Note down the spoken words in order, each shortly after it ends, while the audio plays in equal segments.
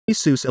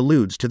Asus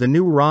alludes to the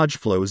new ROG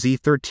Flow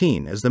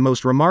Z13 as the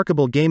most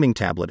remarkable gaming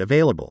tablet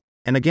available,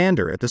 and a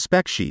gander at the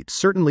spec sheet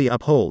certainly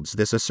upholds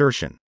this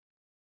assertion.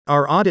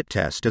 Our audit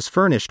test is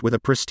furnished with a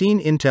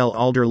pristine Intel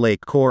Alder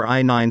Lake Core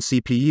i9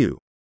 CPU,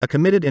 a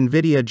committed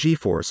NVIDIA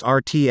GeForce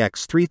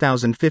RTX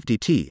 3050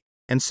 Ti,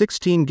 and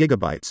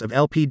 16GB of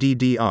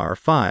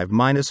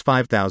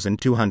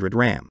LPDDR5-5200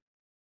 RAM.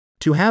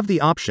 To have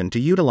the option to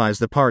utilize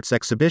the parts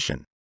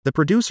exhibition, the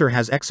producer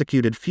has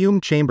executed fume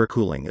chamber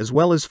cooling as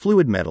well as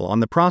fluid metal on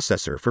the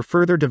processor for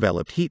further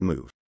developed heat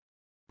move.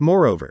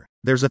 Moreover,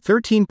 there's a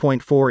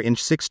 13.4-inch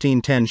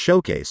 1610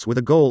 showcase with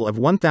a goal of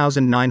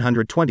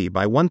 1920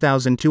 by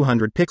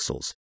 1200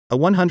 pixels, a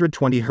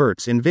 120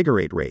 Hz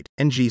invigorate rate,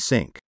 and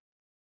G-Sync.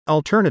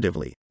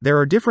 Alternatively, there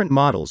are different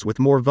models with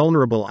more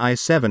vulnerable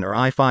i7 or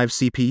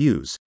i5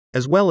 CPUs,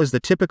 as well as the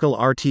typical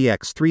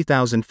RTX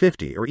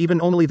 3050 or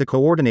even only the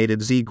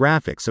coordinated Z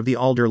graphics of the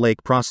Alder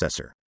Lake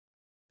processor.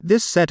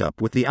 This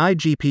setup with the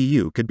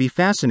iGPU could be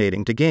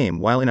fascinating to game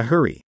while in a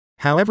hurry,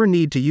 however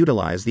need to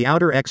utilize the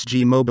outer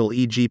XG Mobile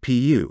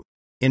eGPU,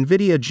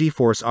 NVIDIA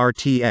GeForce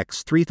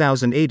RTX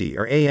 3080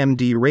 or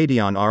AMD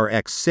Radeon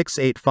RX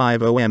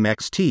 6850M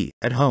XT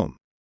at home.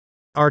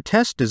 Our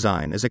test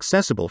design is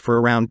accessible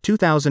for around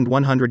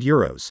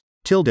 €2,100,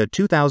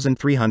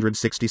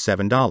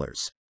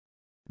 $2,367.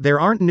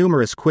 There aren't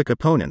numerous quick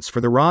opponents for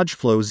the ROG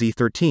Flow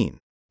Z13,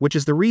 which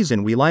is the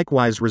reason we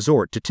likewise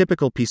resort to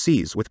typical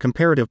PCs with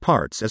comparative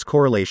parts as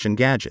correlation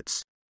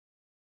gadgets.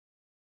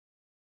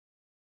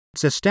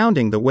 It's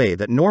astounding the way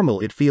that normal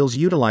it feels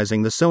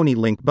utilizing the Sony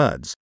Link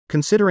Buds,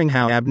 considering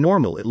how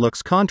abnormal it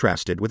looks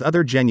contrasted with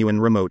other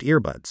genuine remote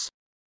earbuds.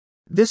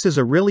 This is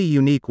a really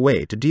unique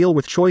way to deal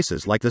with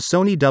choices like the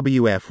Sony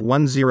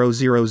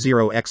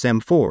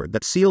WF-1000XM4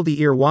 that seal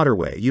the ear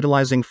waterway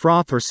utilizing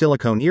froth or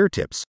silicone ear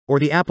tips, or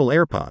the Apple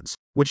AirPods,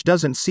 which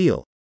doesn't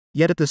seal,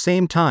 yet at the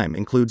same time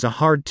includes a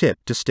hard tip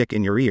to stick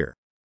in your ear.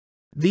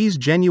 These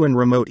genuine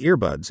remote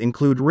earbuds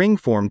include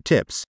ring-formed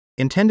tips,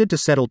 intended to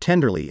settle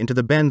tenderly into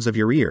the bends of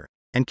your ear,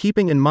 and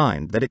keeping in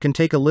mind that it can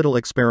take a little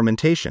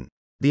experimentation,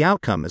 the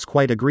outcome is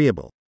quite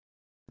agreeable.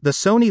 The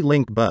Sony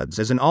Link Buds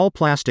is an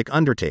all-plastic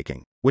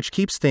undertaking, which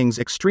keeps things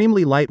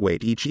extremely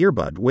lightweight. Each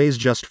earbud weighs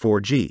just 4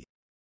 g.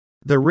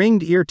 The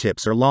ringed ear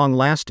tips are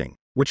long-lasting,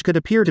 which could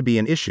appear to be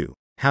an issue,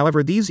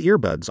 however these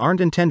earbuds aren't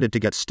intended to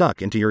get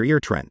stuck into your ear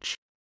trench.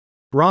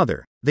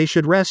 Rather, they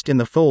should rest in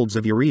the folds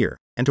of your ear,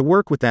 and to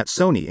work with that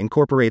Sony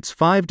incorporates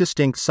 5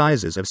 distinct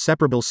sizes of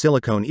separable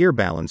silicone ear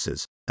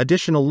balances,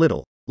 additional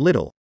little,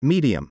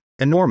 medium,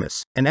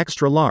 enormous, and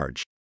extra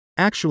large.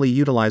 Actually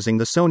utilizing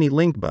the Sony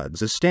Link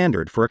Buds is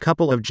standard for a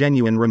couple of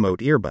genuine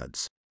remote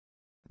earbuds.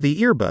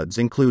 The earbuds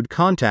include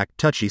contact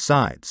touchy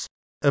sides.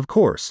 Of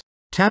course,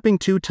 tapping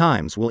 2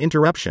 times will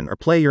interruption or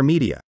play your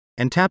media,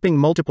 and tapping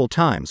multiple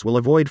times will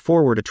avoid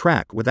forward a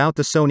track without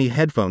the Sony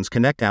Headphones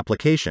Connect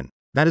application.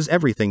 That is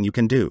everything you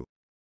can do.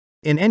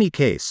 In any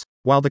case,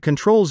 while the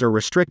controls are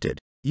restricted,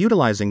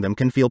 utilizing them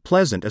can feel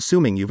pleasant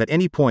assuming you've at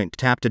any point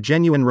tapped a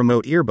genuine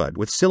remote earbud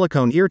with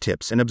silicone ear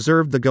tips and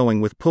observed the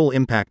going with pull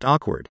impact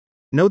awkward.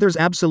 No, there's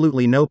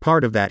absolutely no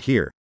part of that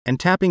here, and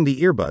tapping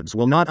the earbuds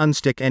will not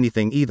unstick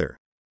anything either.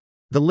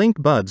 The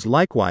Link Buds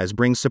likewise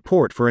brings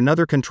support for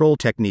another control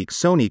technique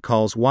Sony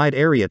calls wide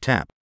area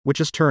tap, which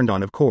is turned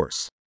on of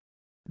course.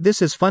 This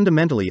is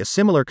fundamentally a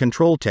similar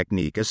control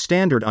technique as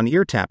standard on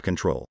ear tap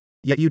control,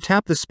 yet you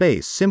tap the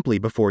space simply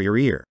before your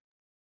ear.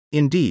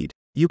 Indeed,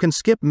 you can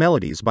skip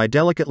melodies by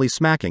delicately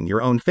smacking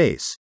your own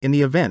face, in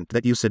the event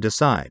that you so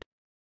decide.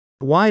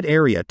 Wide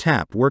area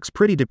tap works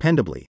pretty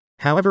dependably,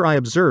 however I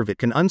observe it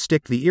can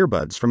unstick the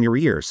earbuds from your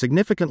ear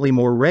significantly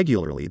more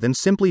regularly than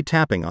simply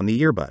tapping on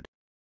the earbud.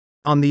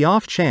 On the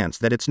off chance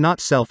that it's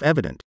not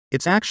self-evident,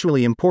 it's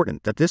actually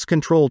important that this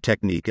control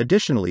technique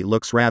additionally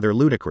looks rather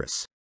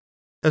ludicrous.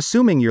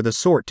 Assuming you're the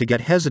sort to get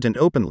hesitant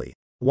openly,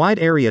 wide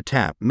area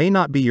tap may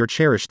not be your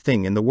cherished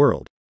thing in the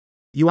world.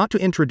 You ought to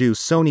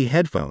introduce Sony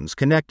Headphones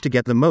Connect to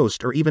get the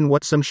most, or even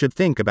what some should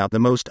think about the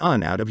most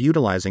out of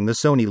utilizing the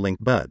Sony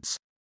Link Buds.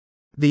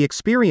 The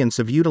experience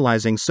of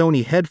utilizing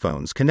Sony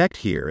Headphones Connect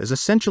here is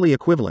essentially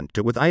equivalent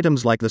to with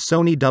items like the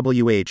Sony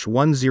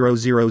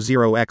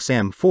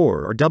WH-1000XM4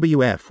 or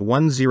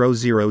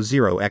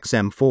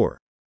WF-1000XM4.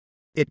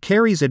 It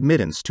carries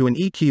admittance to an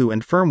EQ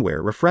and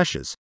firmware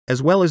refreshes,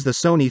 as well as the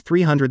Sony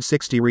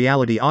 360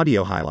 Reality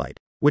Audio Highlight,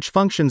 which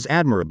functions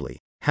admirably,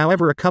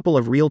 however a couple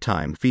of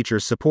real-time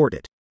features support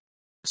it.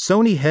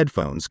 Sony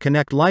Headphones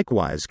Connect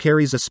likewise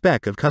carries a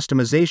speck of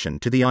customization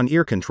to the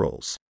on-ear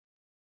controls.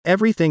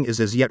 Everything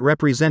is as yet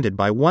represented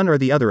by one or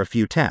the other a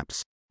few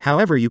taps,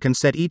 however you can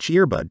set each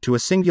earbud to a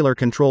singular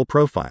control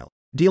profile,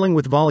 dealing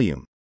with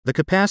volume, the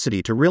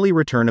capacity to really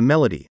return a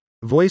melody,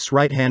 voice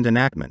right-hand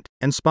enactment,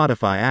 and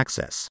Spotify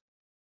access.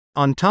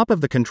 On top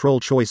of the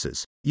control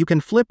choices, you can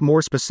flip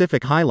more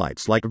specific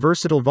highlights like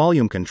versatile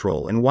volume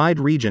control and wide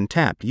region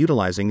tap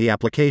utilizing the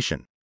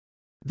application.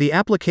 The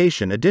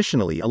application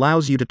additionally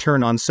allows you to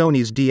turn on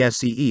Sony's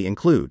DSEE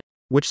include,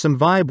 which some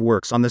vibe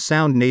works on the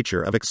sound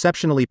nature of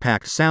exceptionally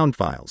packed sound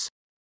files.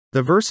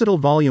 The versatile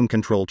volume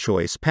control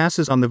choice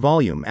passes on the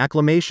volume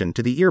acclimation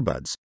to the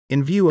earbuds,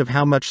 in view of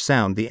how much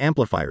sound the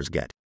amplifiers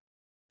get.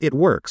 It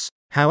works,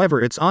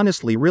 however it's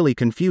honestly really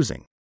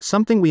confusing,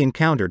 something we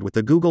encountered with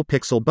the Google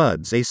Pixel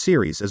Buds A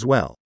series as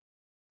well.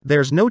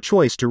 There's no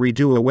choice to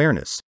redo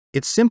awareness,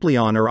 it's simply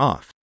on or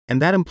off,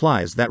 and that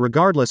implies that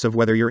regardless of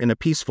whether you're in a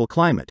peaceful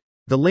climate,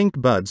 the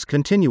linked buds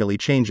continually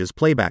changes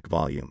playback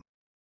volume.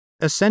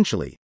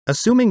 Essentially,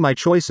 assuming my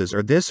choices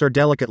are this or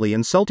delicately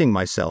insulting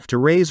myself to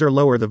raise or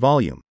lower the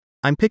volume,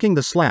 I'm picking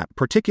the slap,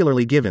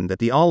 particularly given that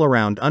the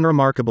all-around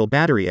unremarkable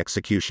battery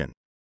execution,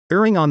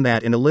 erring on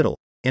that in a little,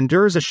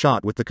 endures a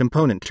shot with the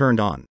component turned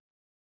on.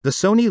 The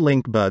Sony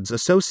Link Buds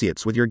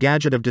associates with your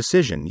gadget of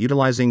decision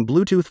utilizing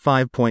Bluetooth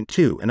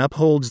 5.2 and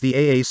upholds the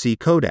AAC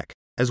codec,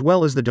 as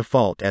well as the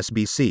default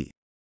SBC.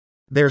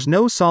 There's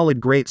no solid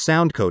great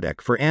sound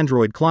codec for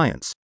Android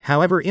clients,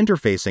 however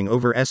interfacing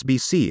over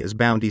SBC is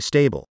bounty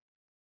stable.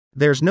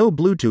 There's no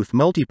Bluetooth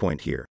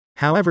multipoint here,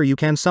 however you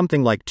can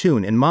something like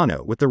tune in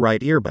mono with the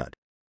right earbud.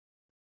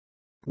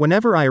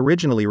 Whenever I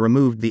originally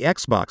removed the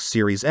Xbox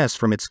Series S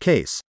from its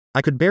case,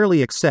 I could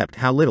barely accept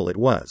how little it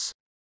was.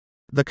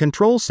 The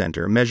control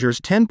center measures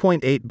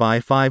 10.8 by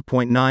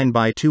 5.9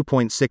 by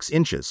 2.6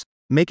 inches,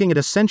 making it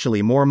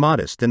essentially more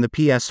modest than the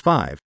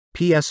PS5,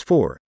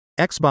 PS4,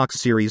 Xbox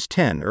Series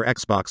 10 or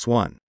Xbox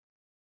One.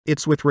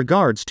 It's with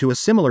regards to a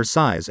similar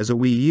size as a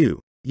Wii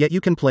U, yet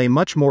you can play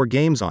much more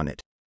games on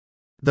it.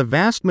 The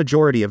vast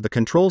majority of the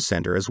control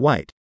center is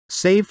white,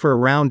 save for a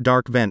round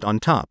dark vent on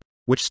top,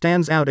 which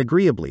stands out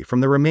agreeably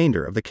from the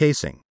remainder of the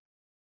casing.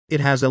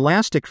 It has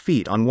elastic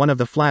feet on one of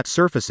the flat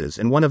surfaces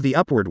and one of the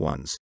upward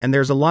ones, and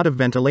there's a lot of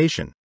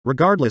ventilation,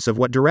 regardless of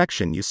what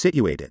direction you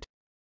situate it.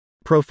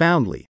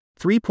 Profoundly,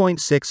 3.6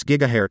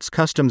 GHz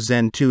custom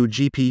Zen 2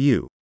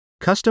 GPU,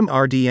 custom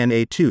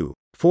RDNA2,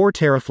 4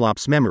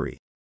 teraflops memory,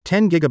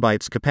 10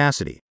 GB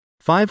capacity,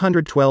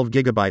 512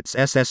 GB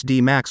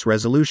SSD max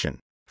resolution,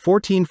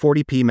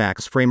 1440p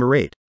max frame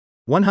rate,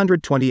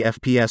 120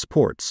 FPS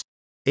ports,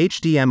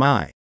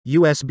 HDMI,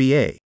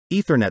 USB-A,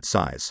 Ethernet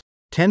size,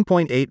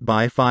 10.8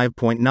 by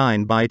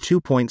 5.9 by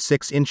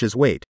 2.6 inches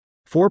weight,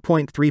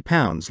 4.3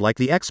 pounds like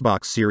the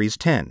Xbox Series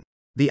 10.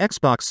 The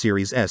Xbox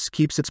Series S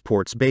keeps its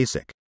ports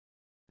basic.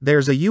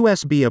 There's a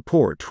USB-A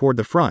port toward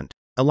the front,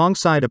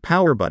 alongside a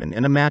power button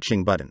and a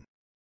matching button.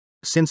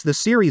 Since the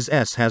Series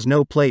S has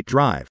no plate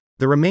drive,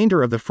 the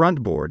remainder of the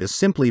front board is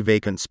simply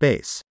vacant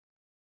space.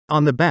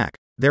 On the back,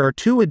 there are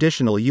 2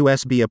 additional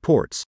USB-A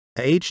ports,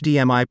 a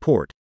HDMI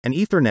port, an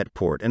Ethernet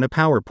port and a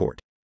power port.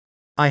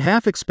 I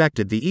half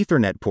expected the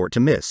Ethernet port to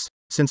miss,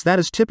 since that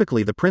is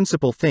typically the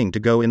principal thing to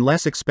go in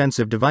less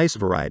expensive device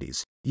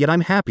varieties, yet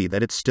I'm happy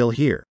that it's still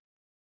here.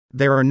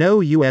 There are no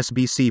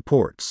USB-C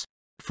ports.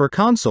 For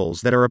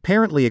consoles that are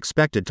apparently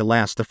expected to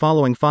last the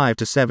following 5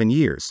 to 7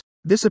 years,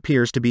 this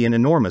appears to be an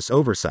enormous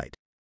oversight.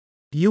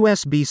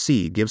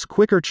 USB-C gives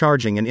quicker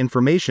charging and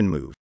information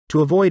move,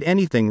 to avoid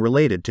anything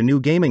related to new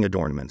gaming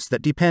adornments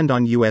that depend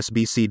on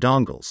USB-C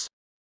dongles.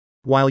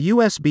 While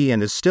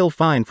USB-N is still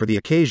fine for the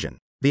occasion,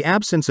 the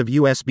absence of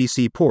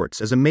USB-C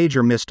ports is a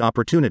major missed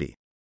opportunity.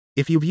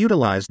 If you've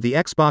utilized the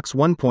Xbox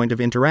One point of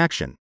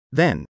interaction,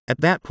 then, at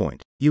that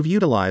point, you've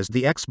utilized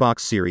the Xbox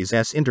Series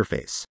S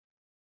interface.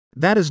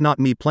 That is not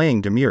me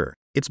playing demure,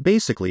 it's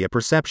basically a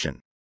perception.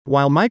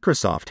 While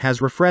Microsoft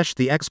has refreshed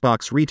the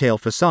Xbox retail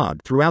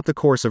facade throughout the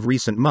course of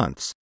recent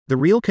months, the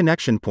real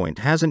connection point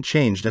hasn't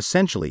changed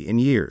essentially in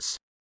years.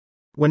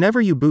 Whenever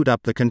you boot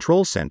up the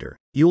control center,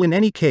 you'll in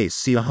any case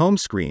see a home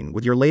screen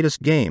with your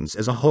latest games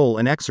as a whole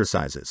and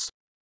exercises.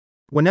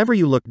 Whenever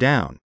you look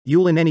down,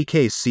 you'll in any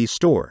case see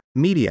store,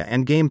 media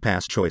and Game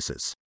Pass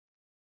choices.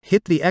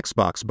 Hit the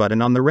Xbox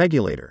button on the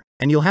regulator,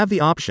 and you'll have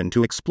the option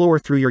to explore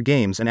through your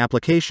games and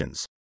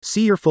applications,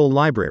 see your full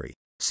library,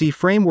 see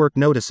framework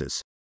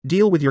notices,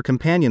 deal with your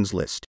companions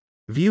list,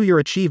 view your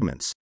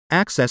achievements,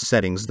 access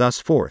settings thus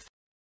forth.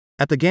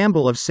 At the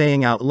gamble of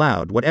saying out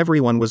loud what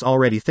everyone was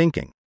already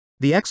thinking,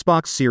 the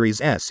Xbox Series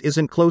S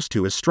isn't close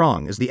to as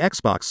strong as the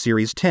Xbox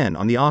Series 10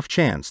 on the off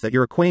chance that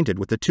you're acquainted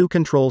with the 2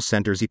 control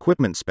centers'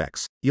 equipment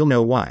specs, you'll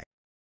know why.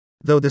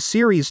 Though the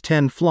Series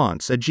 10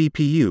 flaunts a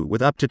GPU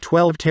with up to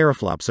 12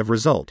 teraflops of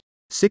result,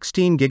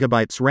 16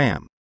 GB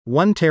RAM,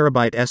 1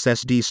 TB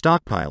SSD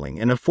stockpiling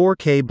and a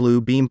 4K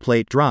Blue Beam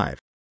plate drive,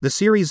 the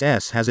Series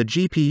S has a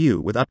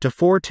GPU with up to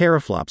 4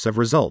 teraflops of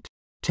result,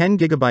 10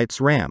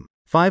 GB RAM,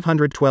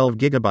 512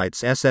 GB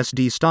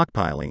SSD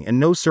stockpiling and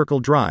no circle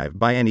drive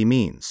by any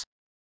means.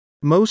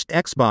 Most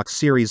Xbox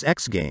Series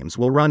X games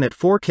will run at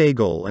 4K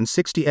goal and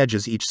 60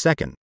 edges each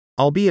second,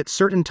 albeit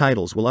certain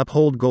titles will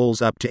uphold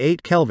goals up to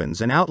 8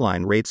 kelvins and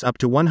outline rates up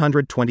to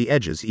 120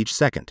 edges each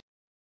second.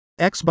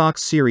 Xbox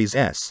Series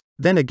S,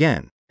 then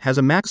again, has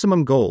a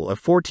maximum goal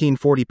of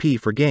 1440p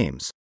for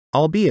games,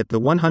 albeit the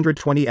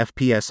 120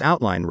 FPS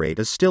outline rate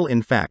is still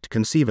in fact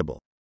conceivable.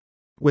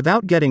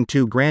 Without getting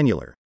too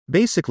granular,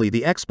 basically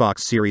the Xbox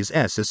Series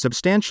S is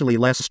substantially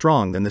less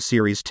strong than the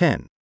Series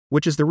 10,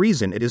 which is the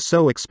reason it is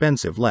so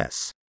expensive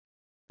less.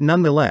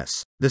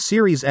 Nonetheless, the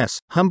Series S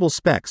humble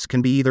specs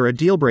can be either a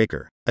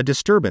deal-breaker, a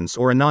disturbance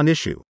or a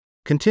non-issue,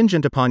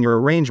 contingent upon your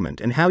arrangement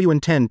and how you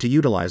intend to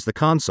utilize the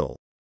console.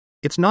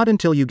 It's not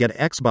until you get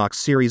Xbox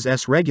Series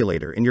S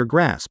regulator in your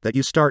grasp that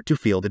you start to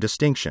feel the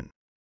distinction.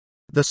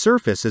 The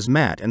surface is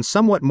matte and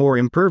somewhat more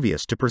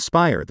impervious to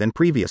perspire than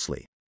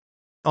previously.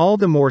 All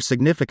the more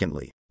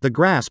significantly, the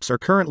grasps are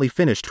currently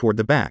finished toward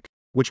the back,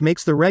 which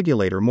makes the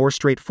regulator more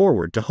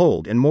straightforward to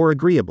hold and more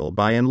agreeable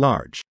by and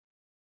large.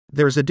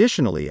 There's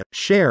additionally a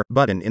Share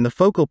button in the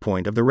focal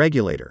point of the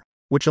regulator,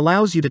 which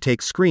allows you to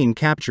take screen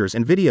captures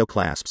and video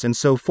clasps and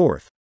so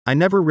forth. I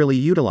never really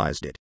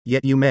utilized it,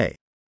 yet you may.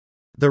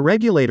 The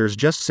regulator's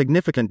just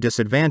significant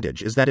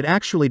disadvantage is that it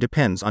actually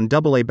depends on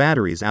AA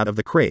batteries out of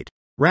the crate,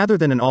 rather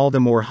than an all the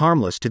more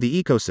harmless to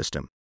the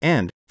ecosystem,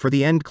 and, for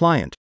the end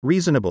client,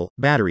 reasonable,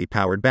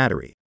 battery-powered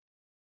battery.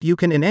 You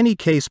can in any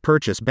case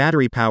purchase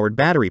battery-powered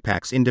battery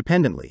packs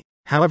independently,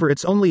 however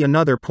it's only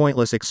another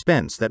pointless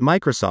expense that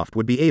Microsoft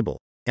would be able,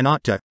 and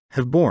ought to,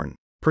 have borne,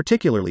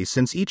 particularly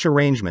since each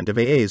arrangement of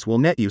AAs will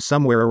net you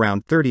somewhere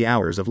around 30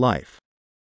 hours of life.